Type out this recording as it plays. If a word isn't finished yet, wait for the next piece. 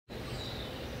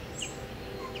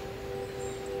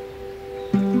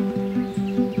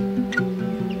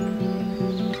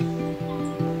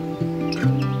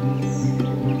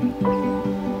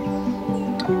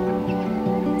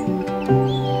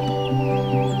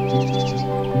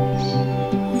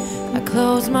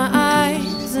close my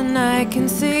eyes and I can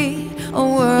see a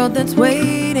world that's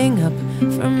waiting up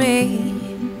for me,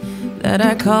 that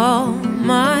I call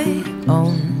my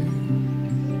own.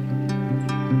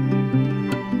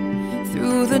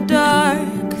 Through the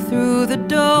dark, through the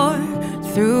door,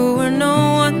 through where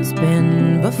no one's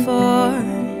been before,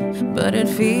 but it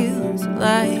feels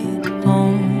like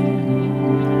home.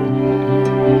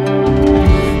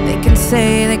 They can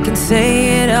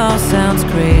say it all sounds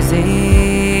crazy.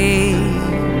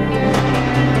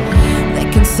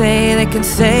 They can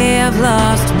say I've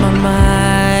lost my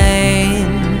mind.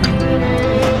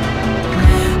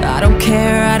 I don't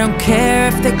care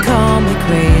if they call me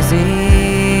crazy.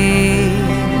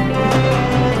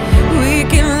 We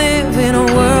can live in a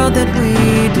world that we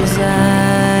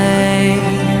design.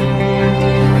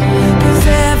 'Cause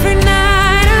every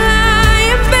night I lie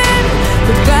in bed,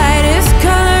 the brightest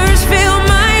colors fill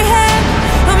my head.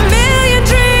 A million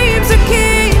dreams are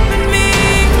keeping me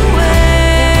awake.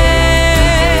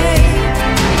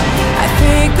 I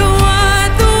think of what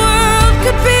the world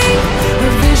could be, a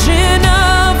vision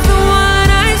of the one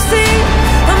I see.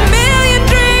 A million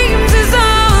dreams is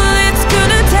all it's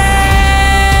gonna take.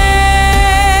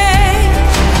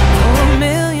 Oh, a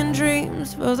million dreams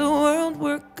for the world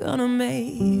we're gonna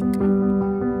make.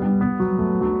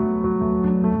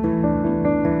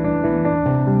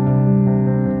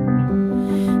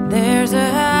 There's a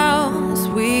house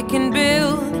we can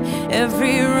build,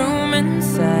 every room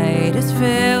inside is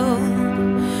filled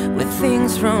with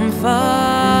things from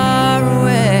far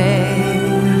away.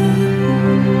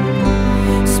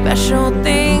 Special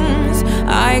things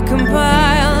I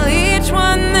compile, each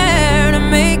one there to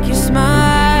make you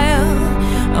smile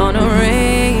on a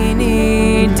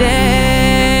rainy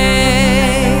day.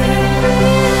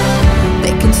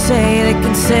 They can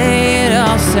say it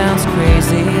all sounds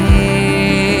crazy.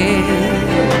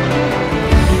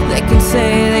 They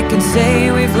can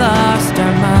say we've lost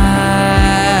our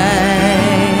minds.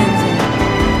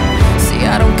 See,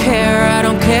 I don't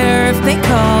care if they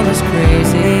call us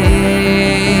crazy.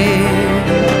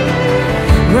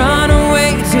 Run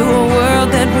away to a world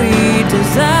that we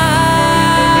design.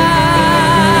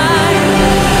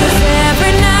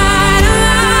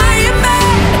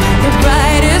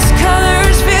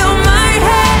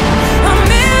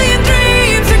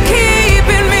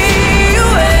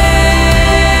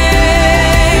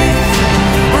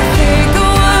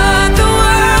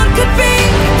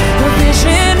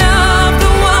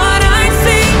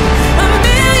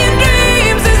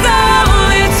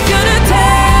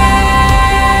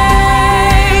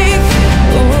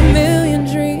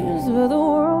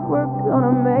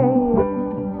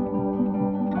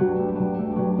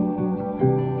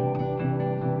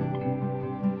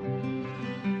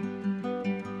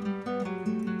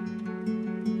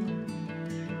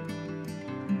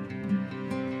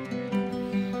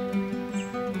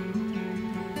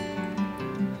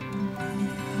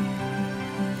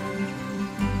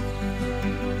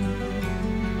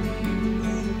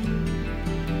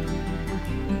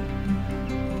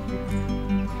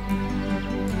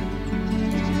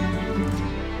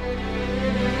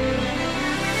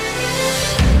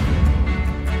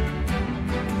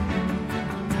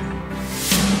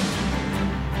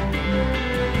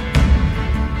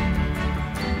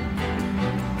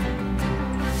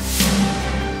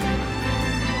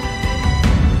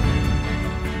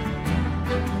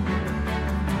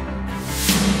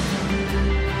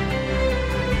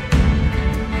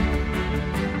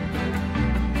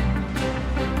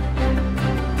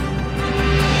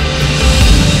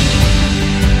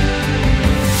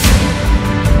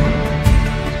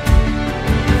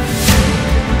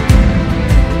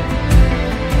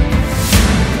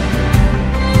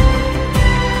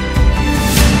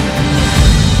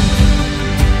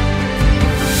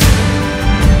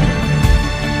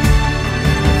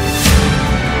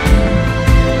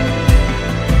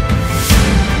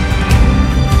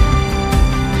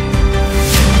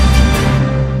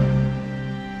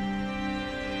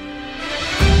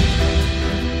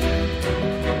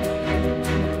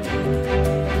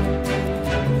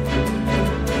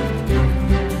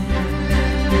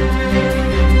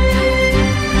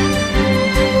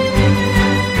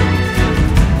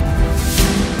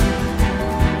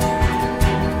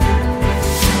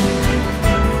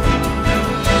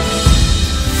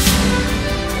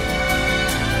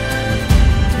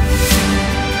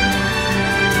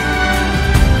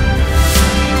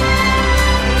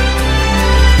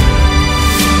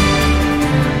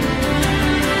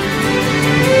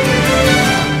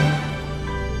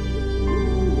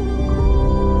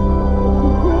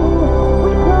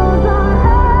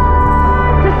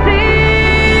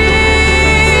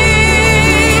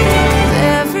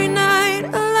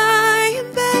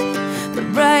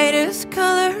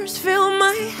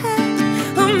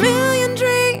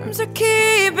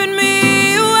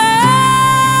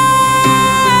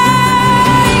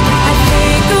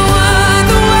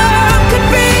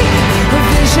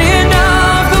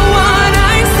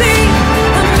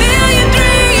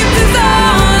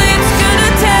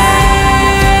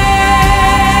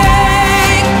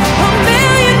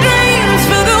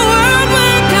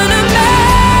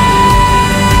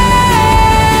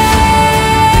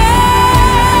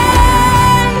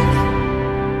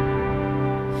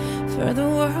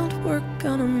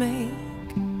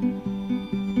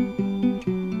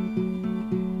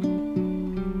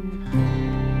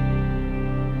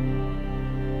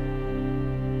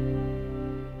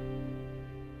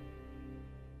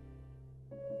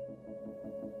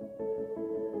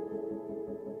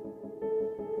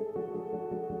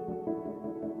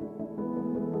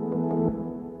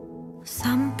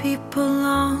 Some people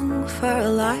long for a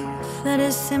life that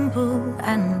is simple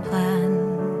and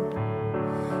planned,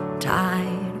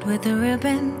 tied with a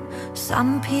ribbon.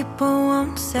 Some people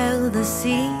won't sail the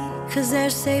sea, 'cause they're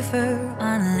safer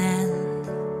on land.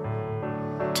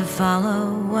 To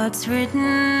follow what's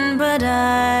written, but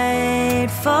I'd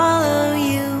follow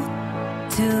you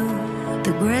to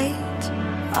the great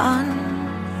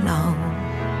unknown,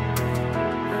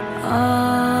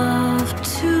 off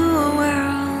to a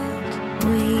world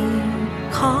we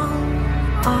call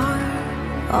our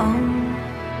own.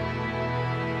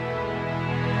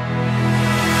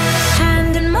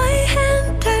 Hand in my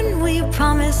hand, and we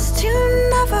promise to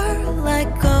never let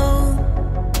go.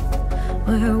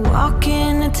 We're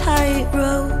walking a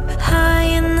tightrope. High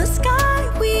in the sky,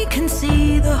 we can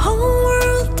see the whole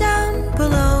world down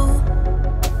below.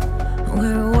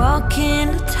 We're walking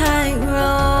a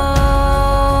tightrope.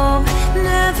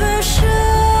 Never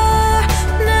sure,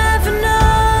 never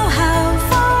know how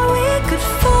far we could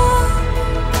fall,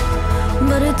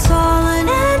 but it's all an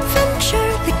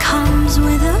adventure that comes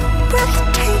with a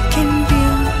breathtaking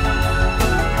view.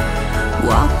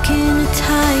 Walking a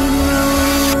tightrope.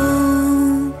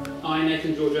 I,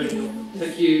 Nathan George O'Neill,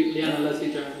 take you, Leanna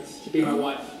Leslie Jones, to be my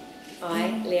wife.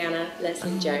 I, Leanna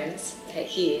Leslie Jones,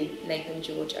 take you, Nathan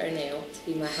George O'Neill, to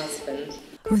be my husband.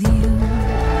 With you,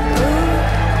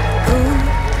 ooh, ooh,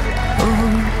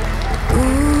 ooh,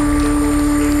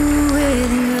 ooh,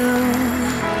 with you.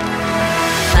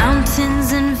 Mountains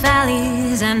and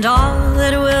valleys and all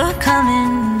that will come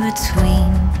in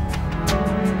between.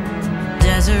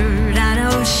 Desert and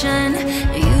ocean,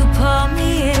 you pull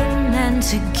me in, and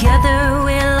together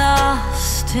we're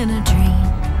lost in a dream.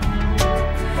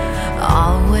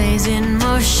 Always in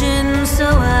motion, so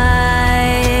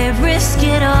I risk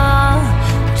it all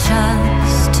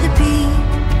just to be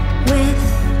with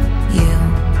you.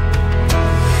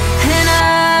 And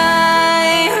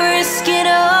I risk it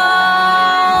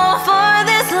all for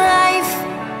this life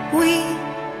we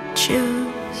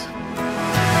choose.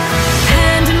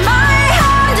 Hand in my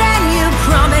hand, and you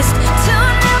promised to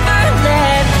never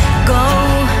let go.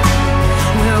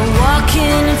 We're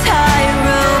walking a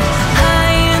tightrope.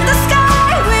 High in the sky,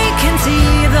 we can see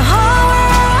the whole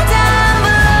world down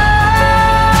below.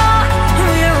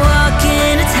 We're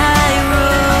walking a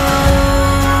tightrope.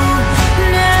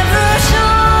 Never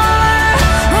sure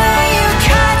where you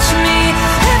catch me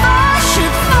if I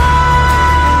should fall.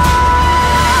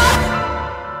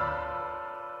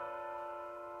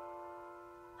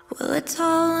 Well, it's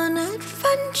all an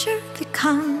adventure that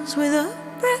comes with a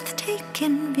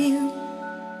breathtaking view.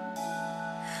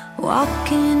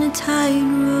 Walking a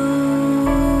tightrope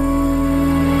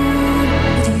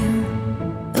with you.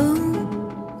 Ooh,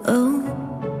 ooh,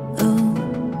 ooh,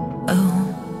 ooh.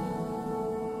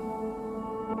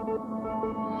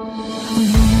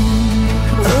 With you.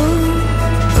 Ooh,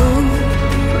 ooh,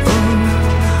 ooh,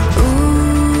 ooh,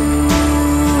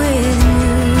 with you.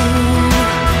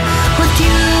 With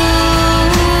you.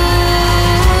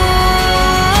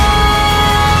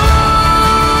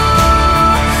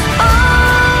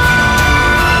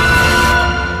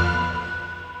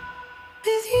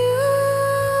 With you.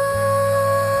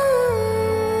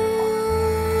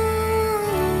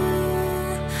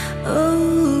 Oh,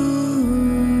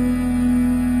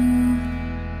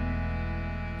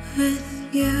 with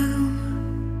you.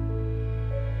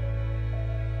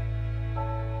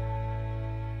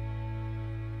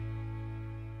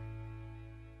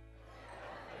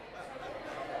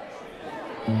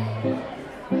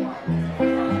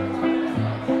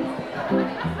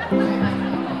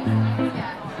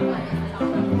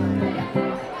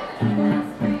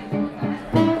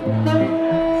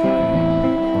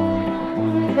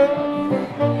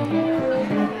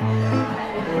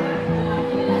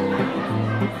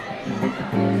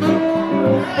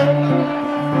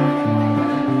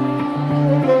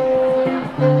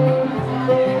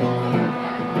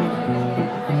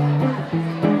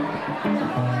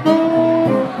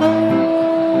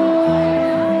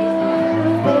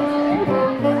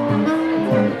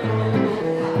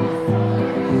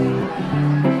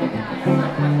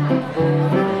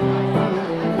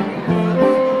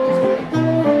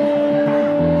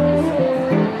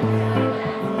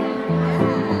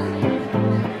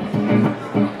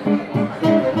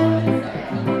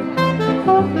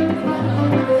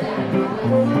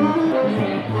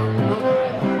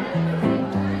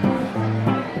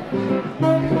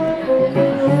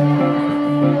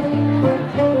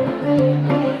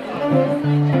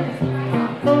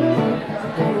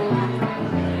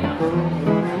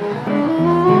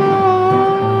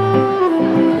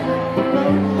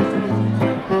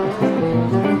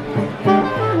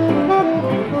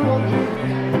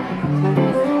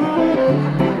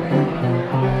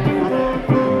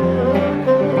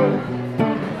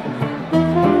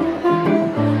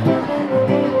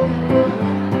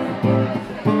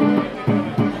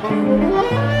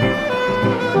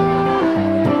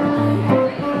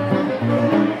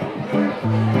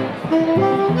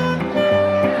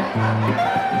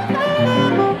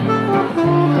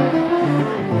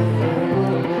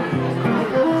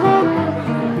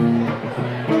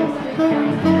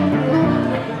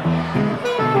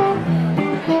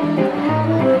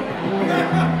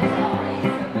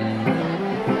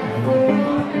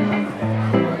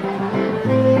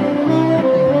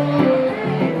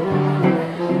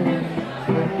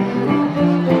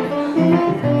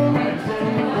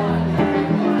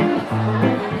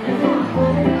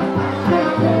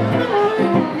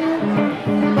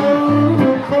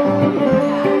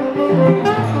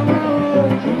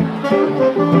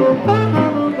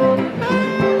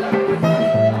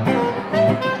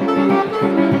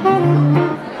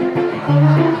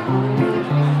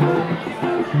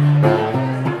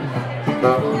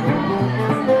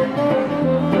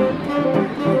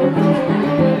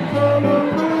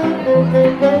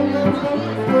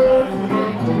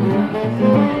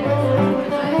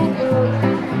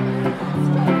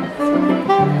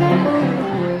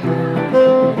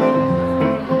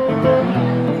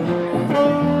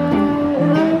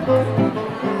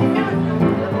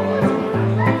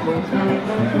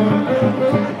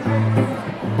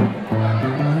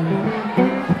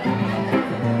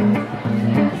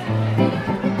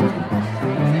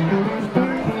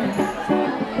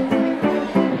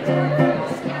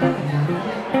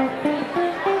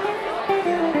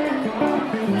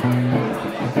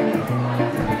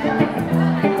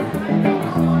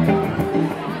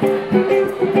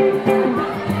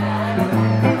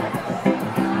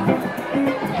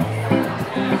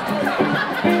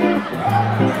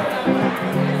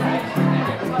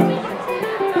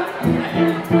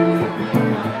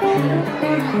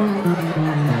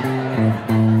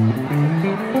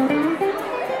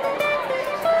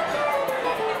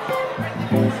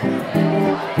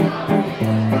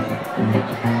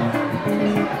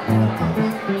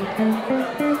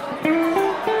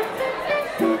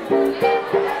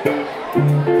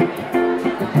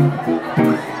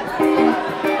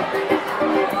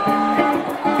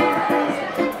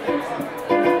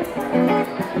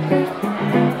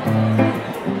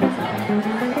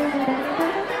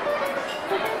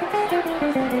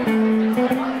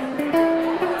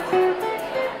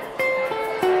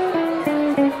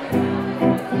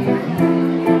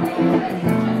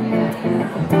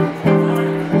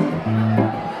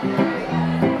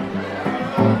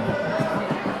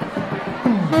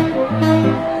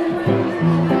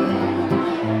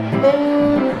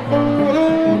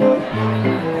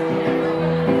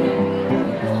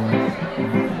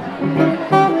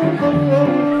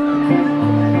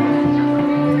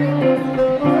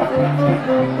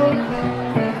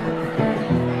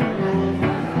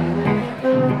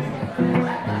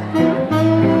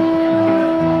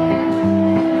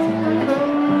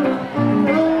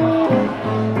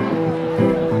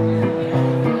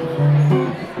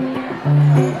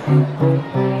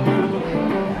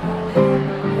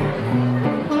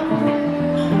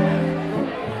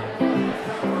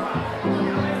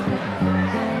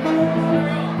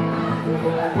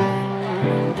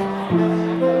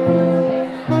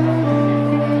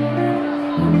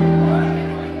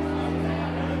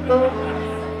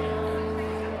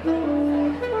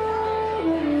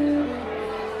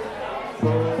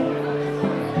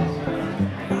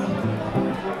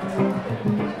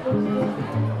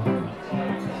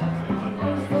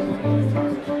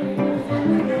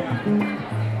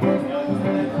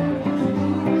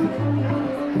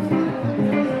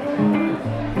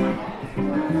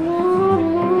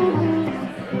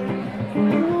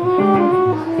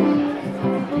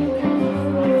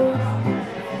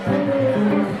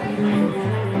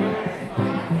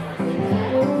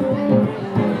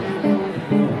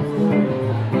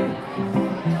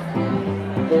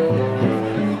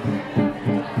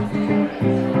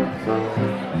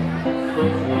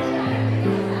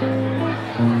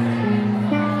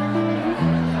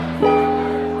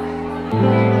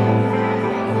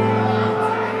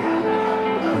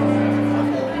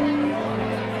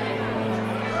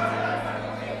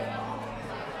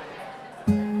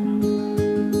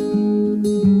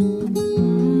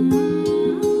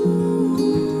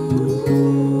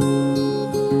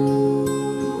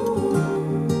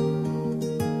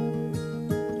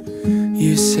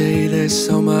 You say there's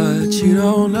so much you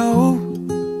don't know.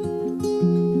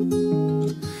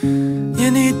 You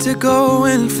need to go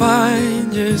and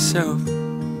find yourself.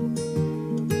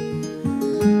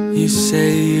 You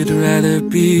say you'd rather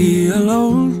be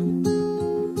alone,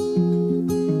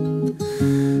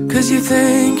 'cause you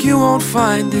think you won't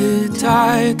find it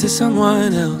tied to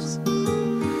someone else.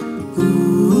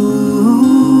 Ooh,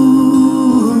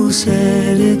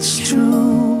 said it's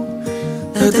true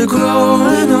that the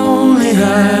growing only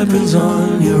happens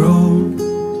on your own.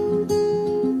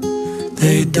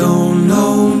 They don't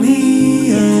know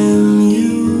me and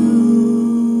you.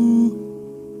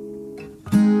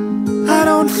 I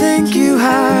don't think you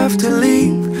have to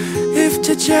leave. If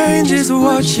to change is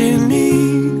what you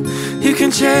need, you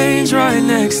can change right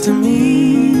next to me.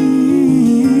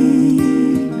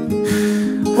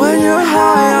 When you're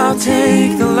high, I'll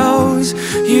take the lows.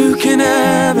 You can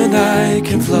ebb and I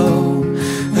can flow,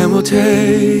 and we'll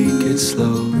take it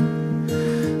slow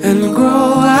and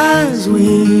grow as we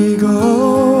go.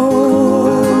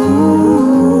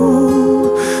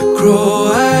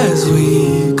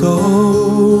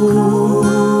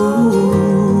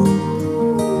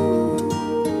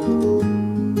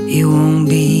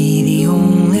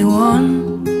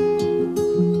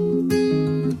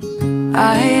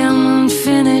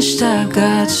 finished, I've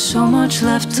got so much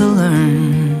left to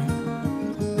learn.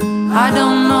 I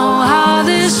don't know how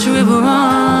this river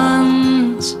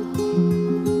runs,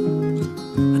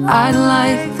 but I'd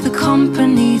like the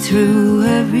company through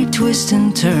every twist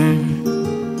and turn.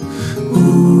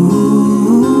 Ooh,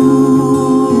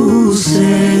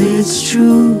 said it's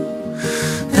true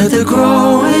that the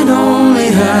growing only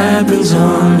happens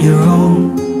on your own.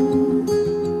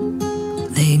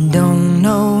 They don't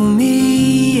know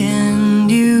me and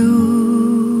you.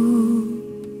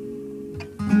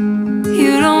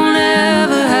 You don't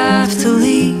ever have to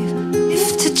leave.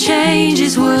 If to change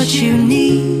is what you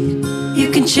need, you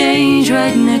can change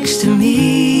right next to me.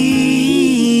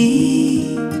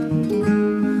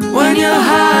 When you're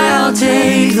high, I'll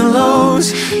take the lows.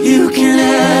 You can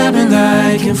ebb and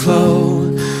I can flow,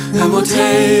 and we'll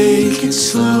take it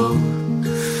slow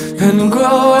and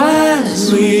grow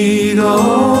as we go.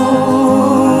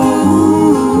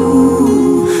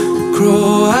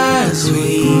 Grow as we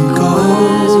go.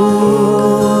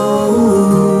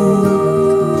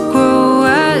 Grow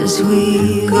as we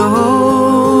go.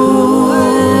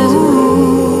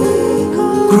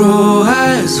 Grow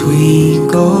as we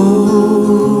go.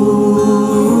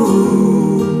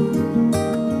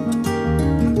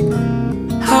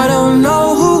 I don't know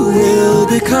who we'll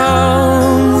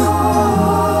become.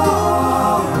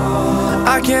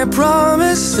 I can't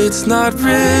promise, it's not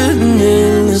written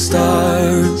in the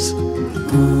stars,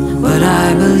 but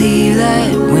I believe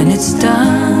that when it's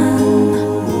done,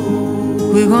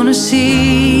 we're gonna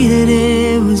see that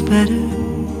it was better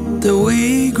that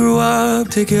we grew up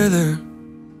together.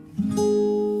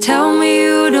 Tell me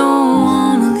you don't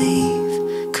wanna leave,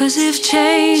 'cause if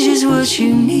change is what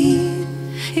you need,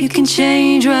 you can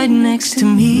change right next to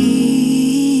me.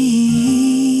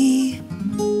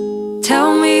 Tell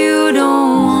me you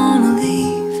don't wanna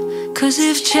leave, 'cause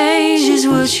if change is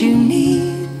what you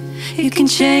need, you can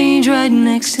change right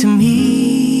next to me.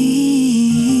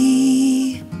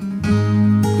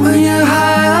 When you're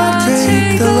high, I'll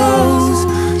take the lows.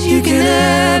 You can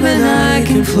ebb and I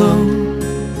can flow.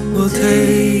 We'll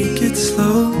take it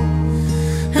slow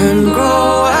and grow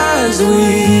as we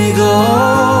go.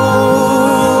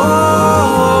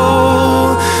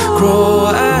 Grow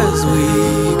as we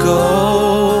go.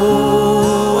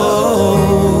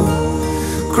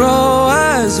 Grow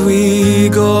as we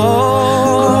go.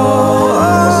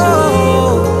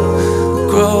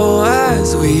 Grow as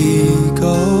we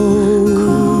go.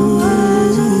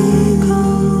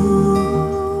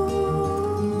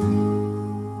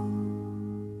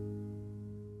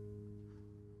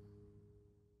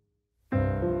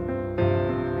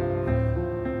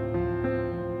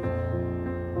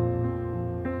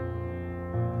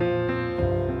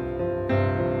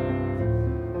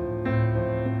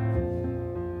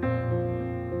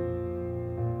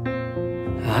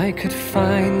 I could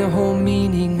find the whole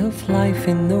meaning of life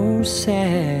in those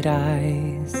sad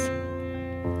eyes.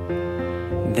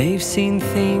 They've seen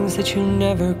things that you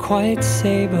never quite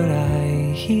say, but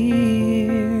I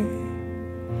hear.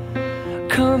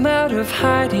 Come out of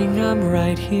hiding, I'm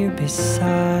right here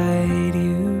beside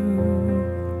you,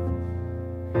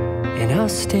 and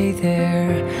I'll stay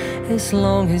there as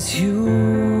long as you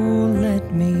let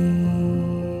me,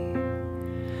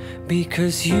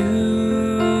 because you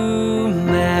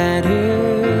matter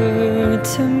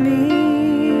to me.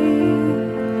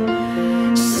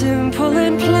 Simple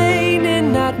and plain and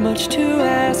not much to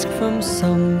ask from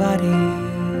somebody.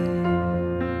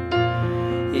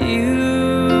 You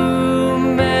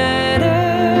matter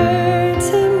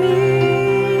to me.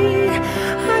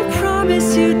 I promise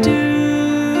you do.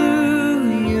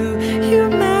 You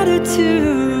matter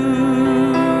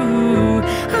too.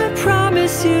 I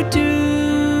promise you do.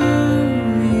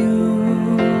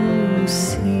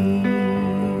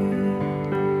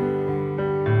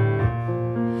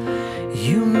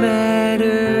 You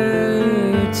matter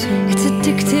to me. It's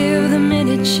addictive the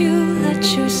minute you let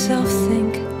yourself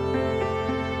think.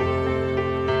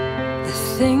 The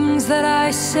things that I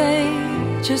say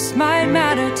just might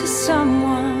matter to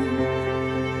someone.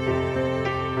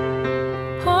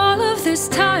 All of this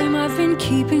time I've been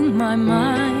keeping my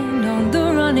mind on the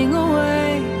running away,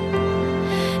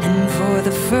 and for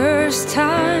the first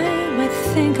time I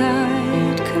think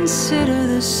I'd consider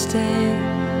the stay.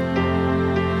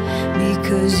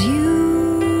 Because you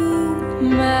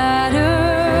matter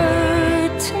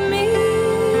to me.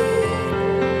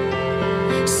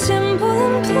 Simple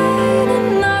and plain and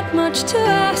not much to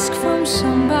ask from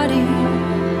somebody.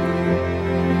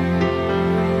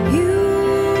 You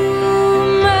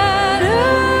matter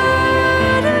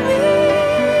to me.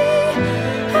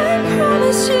 I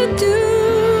promise you do.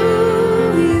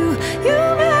 You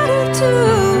matter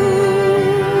too.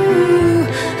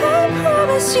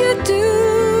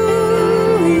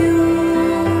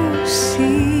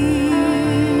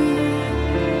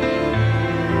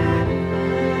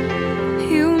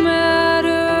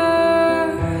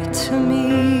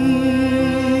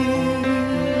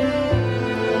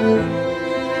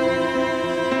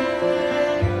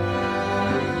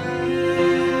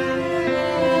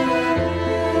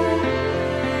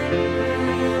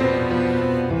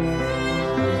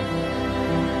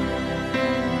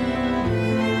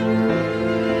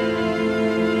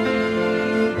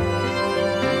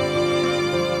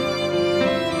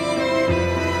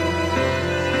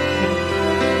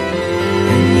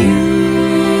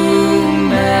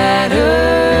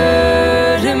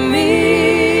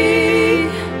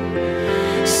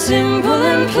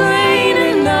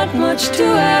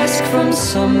 ask from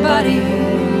somebody.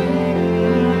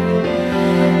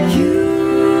 You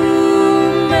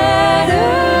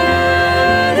matter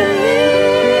to me.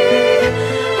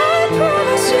 I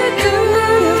promise you do.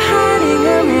 Of hiding,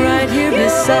 I'm right here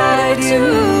beside you.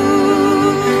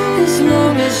 As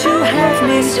long as you have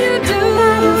me, you do.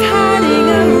 Of hiding,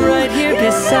 I'm right here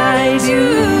beside you.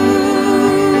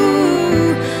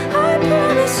 I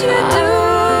promise you do.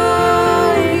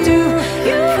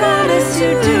 You promise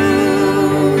you do.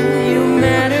 You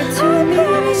matter to me. I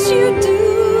promise you do.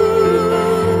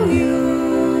 You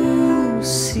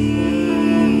see.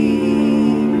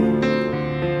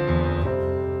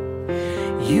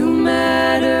 You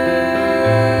matter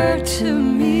to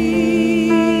me.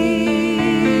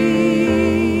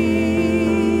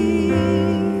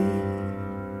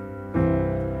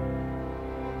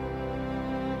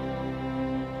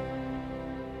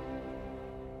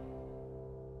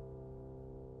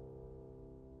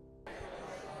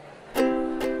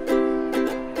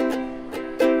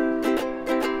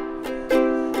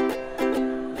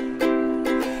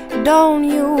 Don't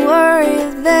you worry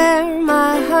there,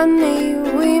 my honey.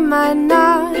 We might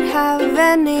not have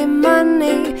any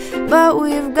money, but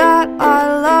we've got our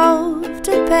love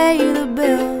to pay the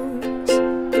bills.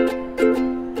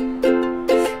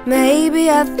 Maybe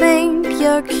I think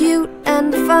you're cute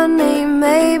and funny.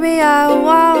 Maybe I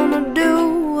wanna do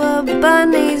what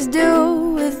bunnies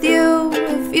do with you,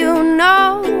 if you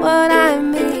know what I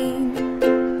mean.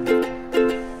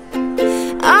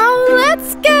 Oh,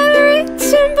 let's get rich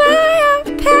and buy our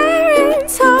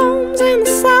parents' homes in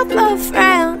the south of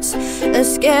France.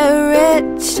 Let's get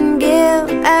rich and give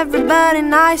everybody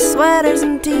nice sweaters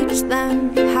and teach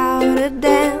them how to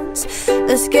dance.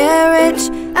 Let's get rich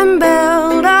and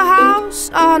build a house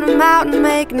on a mountain,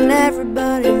 making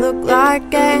everybody look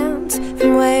like ants.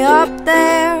 From way up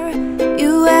there,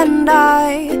 you and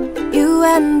I, you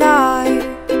and I.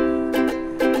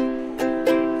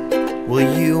 Well,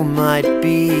 you might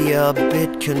be a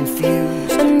bit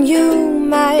confused, And you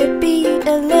might be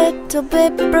a little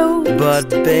bit bruised, but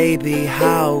baby,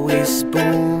 how we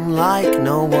spoon like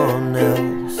no one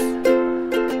else.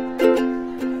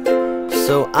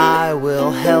 So I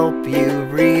will help you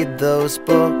read those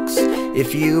books,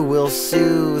 if you will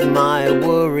soothe my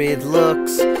worried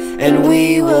looks, and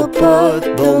we will put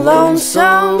the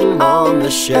lonesome on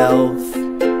the shelf.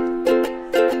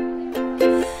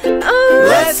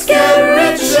 Let's get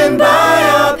rich and buy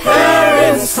our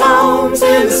parents' homes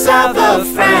in the south of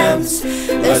France.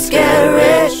 Let's get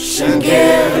rich and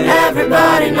give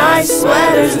everybody nice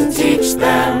sweaters and teach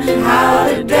them how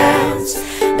to dance.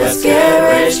 Let's get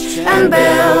rich and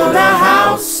build a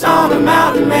house on a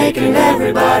mountain, making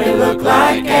everybody look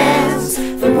like ants.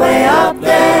 From way up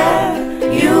there,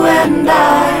 you and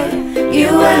I, you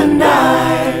and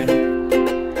I.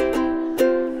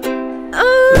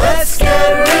 Let's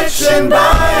get rich and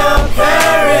buy our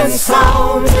parents'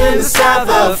 homes in the south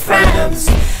of France.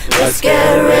 Let's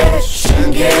get rich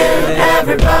and give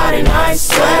everybody nice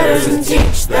sweaters and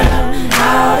teach them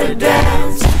how to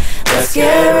dance. Let's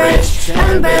get rich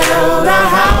and build a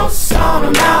house on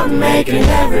a mountain, making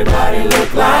everybody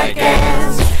look like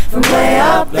ants. From way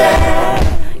up there,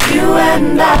 you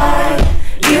and I,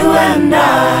 you and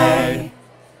I.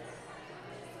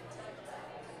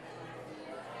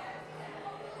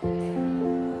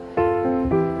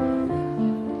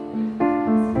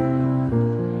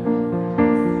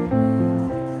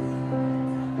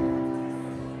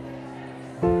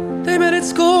 They met at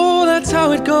school, that's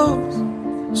how it goes.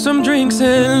 Some drinks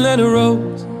and then a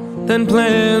rose, then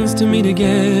plans to meet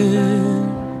again.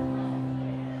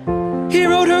 He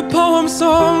wrote her poems,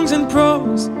 songs, and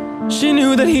prose. She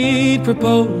knew that he'd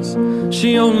propose,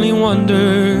 she only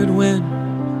wondered when.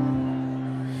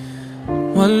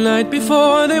 One night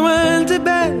before they went to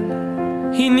bed,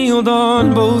 he kneeled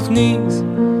on both knees,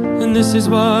 and this is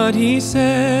what he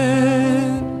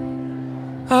said: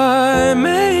 I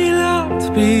may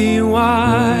not be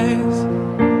wise,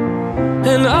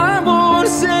 and I won't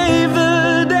save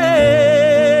the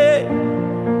day,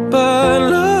 but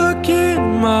look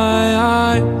in my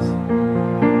eyes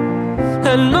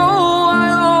and know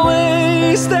I'll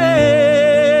always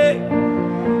stay,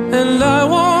 and I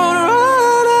won't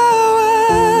run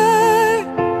away,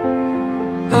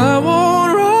 I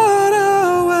won't run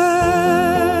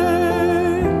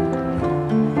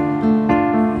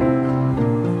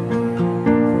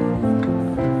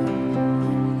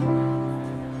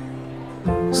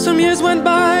away. Some years went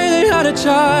by, they had a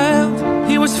child.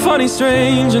 He was funny,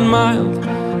 strange, and mild.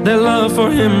 Their love for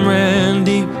him ran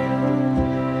deep.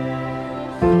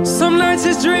 Some nights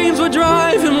his dreams would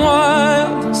drive him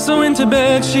wild, so into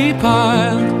bed she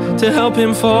piled to help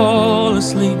him fall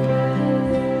asleep.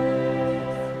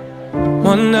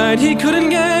 One night he couldn't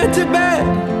get to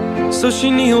bed, so she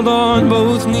kneeled on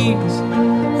both knees,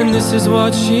 and this is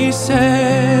what she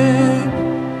said: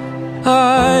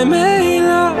 I may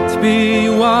not be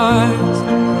wise,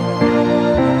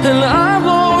 and I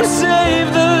won't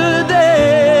save the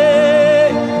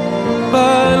day,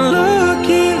 but look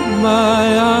in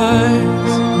my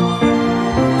eyes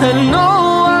and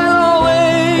know I'll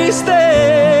always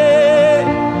stay,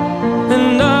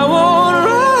 and I won't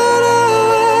run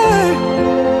away,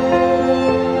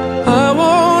 I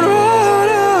won't run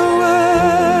away.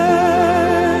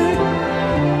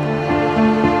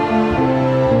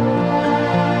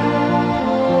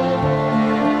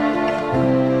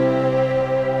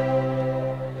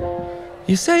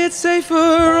 You say it's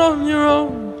safer on your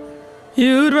own,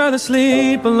 you'd rather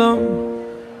sleep alone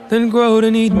than grow to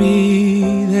need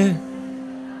me there.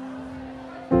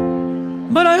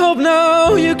 But I hope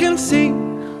now you can see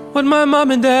what my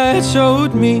mom and dad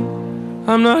showed me.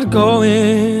 I'm not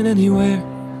going anywhere.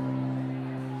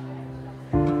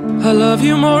 I love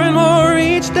you more and more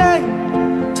each day.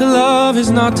 To love is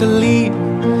not to leave,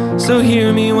 so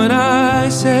hear me when I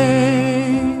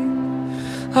say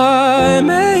I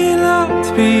may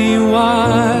not be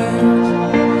wise,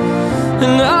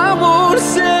 and I won't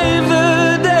save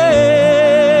the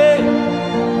day,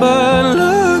 but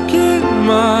look in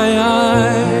my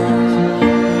eyes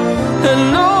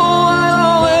and know I'll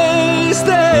always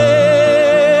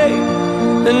stay,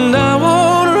 and I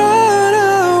won't run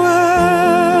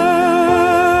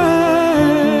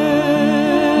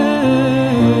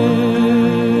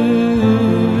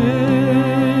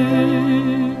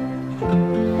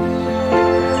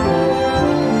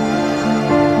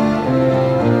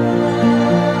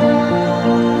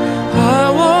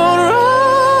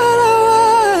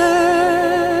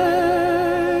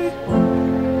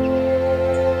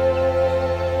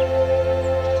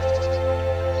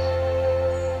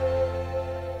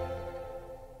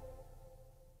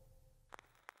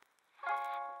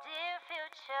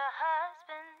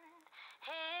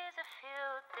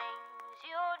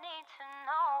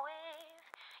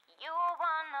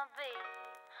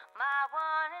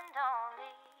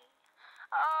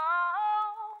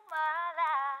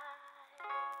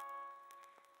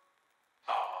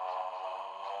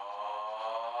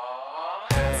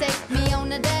Take me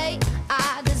on a date,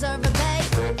 I deserve a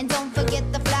babe. And don't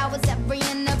forget the flowers every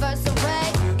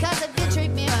anniversary. Cause if you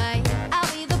treat me right,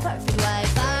 I'll be the perfect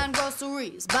wife. Buying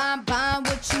groceries, buying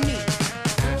what you need.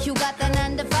 You got that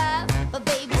 9 to 5, but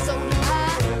baby so do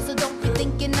I. So don't be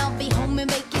thinking I'll be home and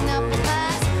making up the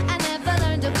pies. I never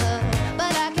learned to cook,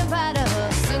 but I can ride a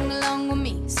hook. Sing along with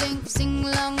me, sing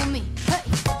along with me. Hey,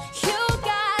 you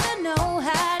gotta know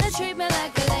how to treat me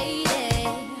like a lady,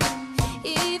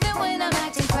 even when I'm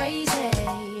acting crazy.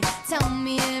 Tell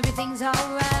me everything's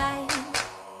alright.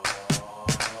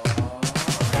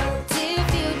 Dear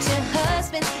future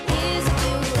husband, here's a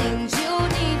few things you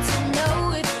need to know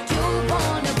if you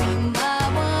wanna be my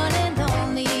one and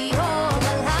only all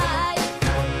my life.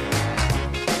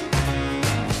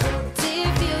 Dear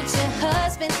future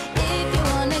husband, if you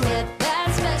wanna get that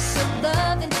special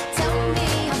loving, tell me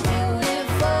I'm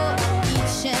beautiful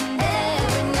each and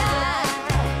every night.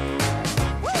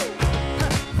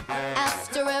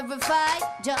 After every fight,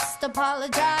 just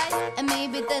apologize, and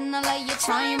maybe then I'll let you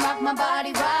try and rock my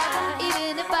body right.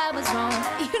 Even if I was wrong,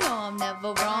 you know I'm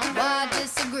never wrong. Why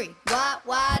disagree?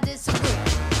 Why disagree?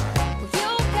 Well, you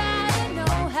gotta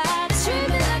know how to treat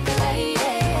me like a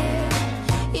lady,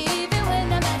 even when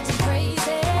I'm acting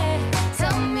crazy.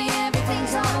 Tell me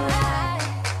everything's alright.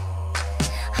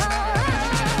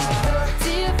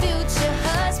 Dear future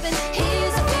husband,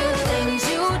 here's a few things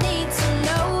you need to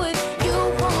know if you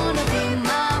wanna be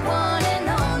my one and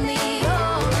only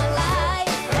all my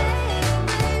life.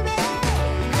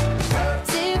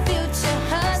 Dear future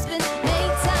husband,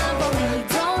 make time for me,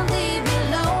 don't leave me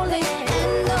lonely,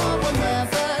 and no one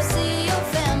never see your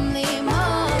family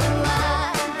more than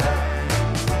mine.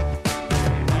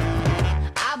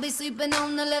 I'll be sleeping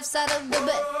on the left side of the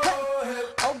bed. Hey.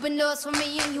 Open doors for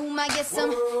me and you might get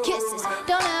some kisses.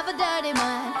 Don't have a dirty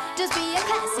mind, just be a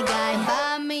classy guy and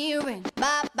buy me a ring.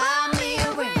 Buy me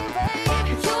a ring.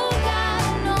 You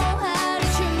gotta know how to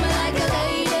treat me like a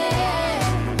lady,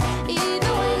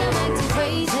 even when I'm acting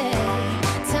crazy.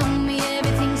 Tell me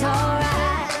everything's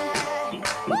alright.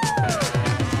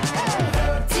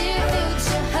 Dear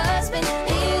future husband,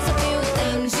 here's a few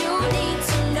things you need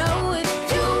to know if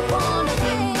you wanna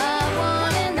be my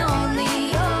one and only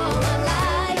all my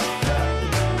life.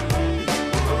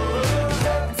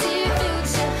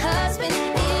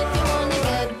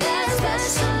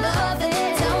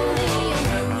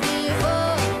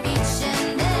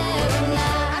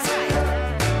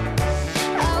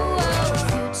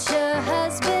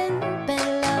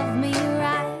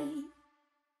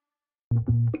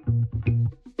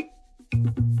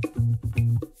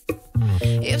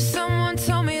 If someone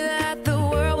told me that the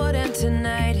world would end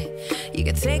tonight, you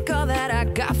could take all that I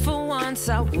got for once,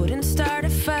 I wouldn't start a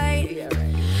fight.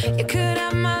 You could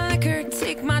have my liquor,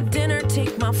 take my dinner,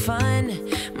 take my fun,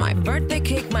 my birthday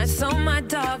cake, my soul, my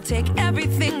dog, take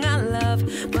everything I love.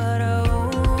 But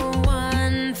oh,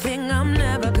 one thing I'm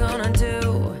never gonna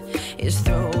do is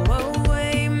throw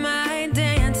away my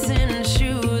dancing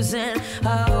shoes. And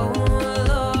oh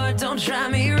Lord, don't try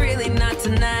me, really not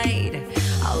tonight.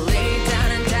 I'll lay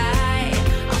down and die,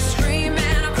 I'll scream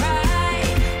and I'll cry.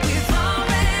 We've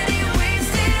already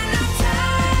wasted enough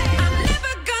time. I'm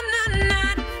never gonna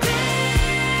not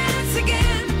dance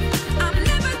again. I'm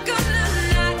never gonna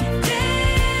not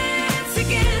dance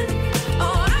again.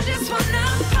 Oh, I just wanna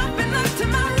pop and look to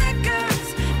my records.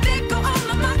 They go all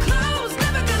of my clothes.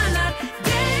 Never gonna not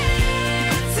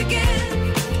dance again.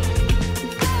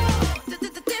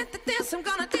 Dance, I'm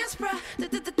gonna dance, bruh.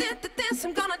 Dance,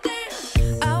 I'm gonna dance.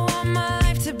 I want my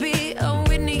life to be a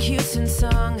Whitney Houston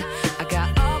song. I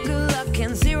got all good luck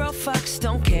and zero fucks.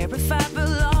 Don't care if I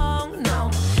belong, no.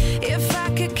 If I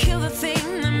could kill the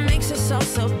thing that makes us all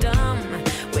so dumb,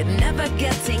 we're never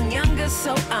getting younger,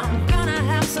 so I'm gonna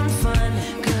have some fun.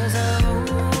 Cause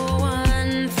oh,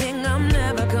 one thing I'm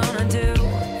never gonna do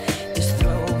is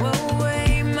throw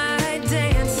away my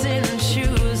dancing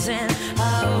shoes. And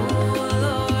oh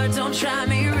Lord, don't try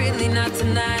me, really not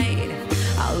tonight.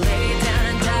 I'll lay down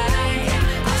and die,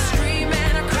 I'll scream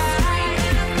and I'll cry.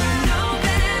 Know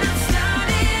that I'm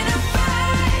starting a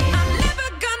fight. I'm never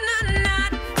gonna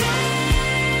not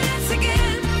dance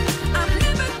again. I'm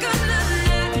never gonna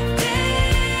not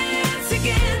dance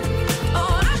again.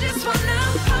 Oh, I just wanna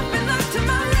pop and look to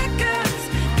my records.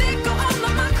 They go all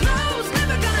of my clothes.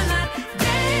 Never gonna not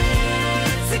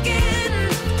dance again.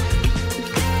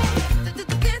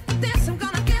 Dance, I'm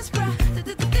gonna dance, bruh.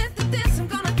 Dance, I'm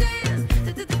gonna dance.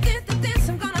 Dance,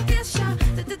 I'm gonna dance, y'all.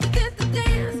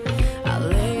 Dance. I'll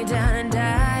lay down and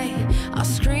die, I'll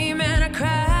scream and I'll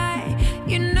cry.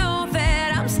 You know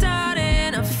that I'm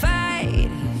starting a fight.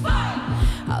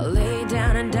 I'll lay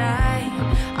down and die,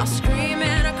 I'll scream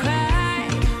and I'll cry.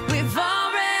 We've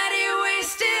already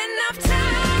wasted enough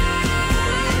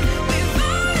time. We've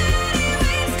already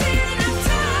wasted enough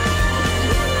time.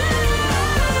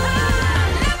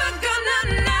 I'm never gonna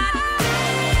not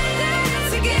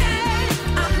dance again.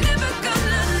 I'm never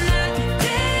gonna not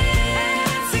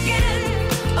dance again.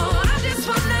 Oh, I just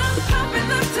wanna pop and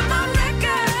look to my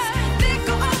records. They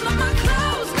go all of my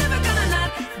clothes. Never gonna not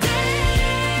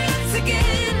dance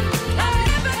again. I'm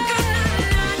never gonna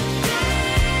not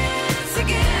dance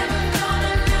again. Never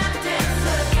gonna not dance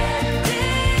again.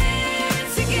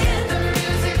 Dance again. The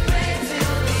music plays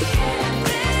till the end.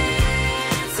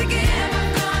 Dance again. Never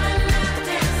gonna not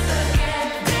dance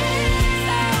again.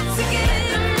 Dance again.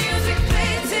 The music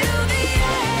plays till the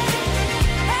end.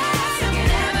 I'm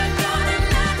never gonna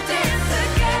not dance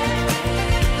again.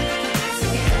 Dance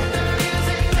again. The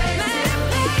music plays till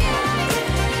the end.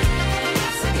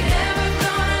 Never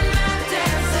gonna not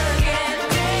dance again.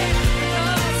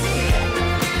 Dance again. The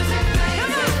music plays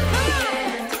till the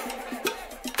end.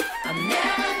 I'm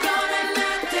never gonna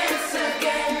not dance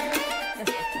again.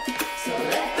 So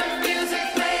let the music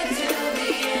play till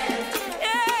the end.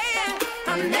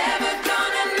 I'm never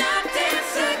gonna not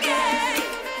dance again.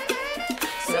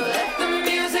 So let the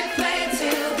music play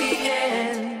till the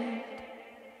end.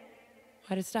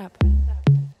 Why'd it stop?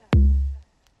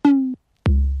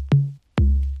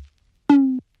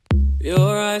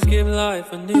 Your eyes give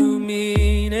life a new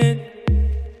meaning.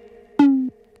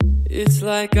 It's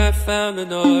like I found the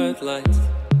north lights.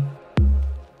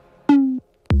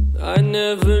 I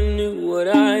never knew what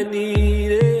I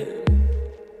needed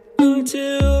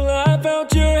until I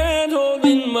felt your hand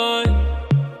holding mine.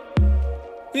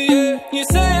 Yeah, you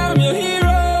say I'm your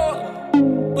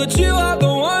hero, but you are the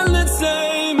one that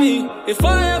saved me. If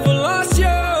I ever lost you,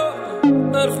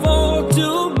 I'd fall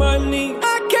to my knees.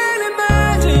 I can't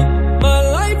imagine my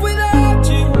life without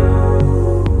you.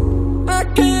 I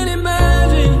can't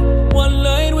imagine one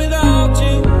night without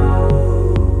you.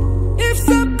 If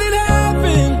something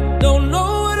happened, don't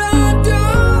know what I'd do.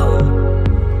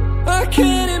 I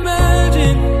can't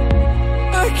imagine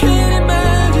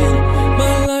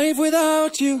my life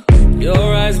without you.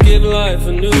 Your eyes give life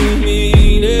a new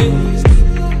meaning.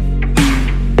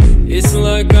 It's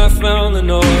like I found the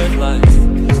north lights.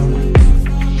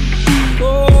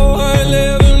 Oh, I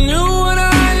never knew what I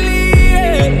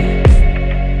needed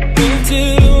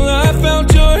until I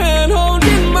felt your hand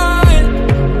holding mine.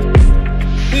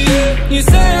 Yeah, you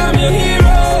say I'm your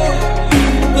hero,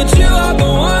 but you are the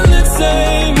one that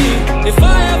saved me. If I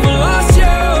ever lost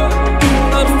you,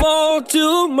 I'd fall to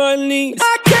my knees. I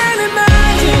can't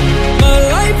imagine my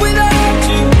life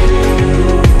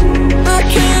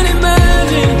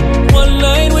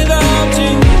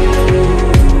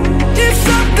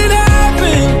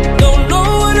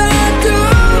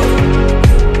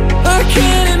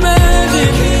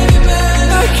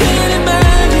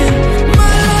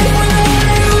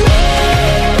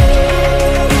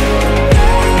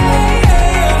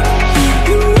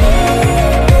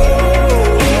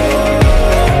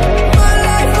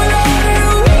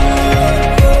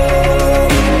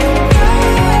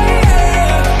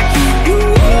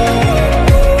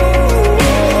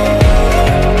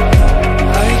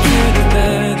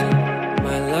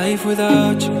life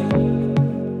without you.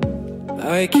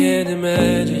 I can't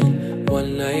imagine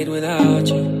one night without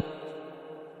you.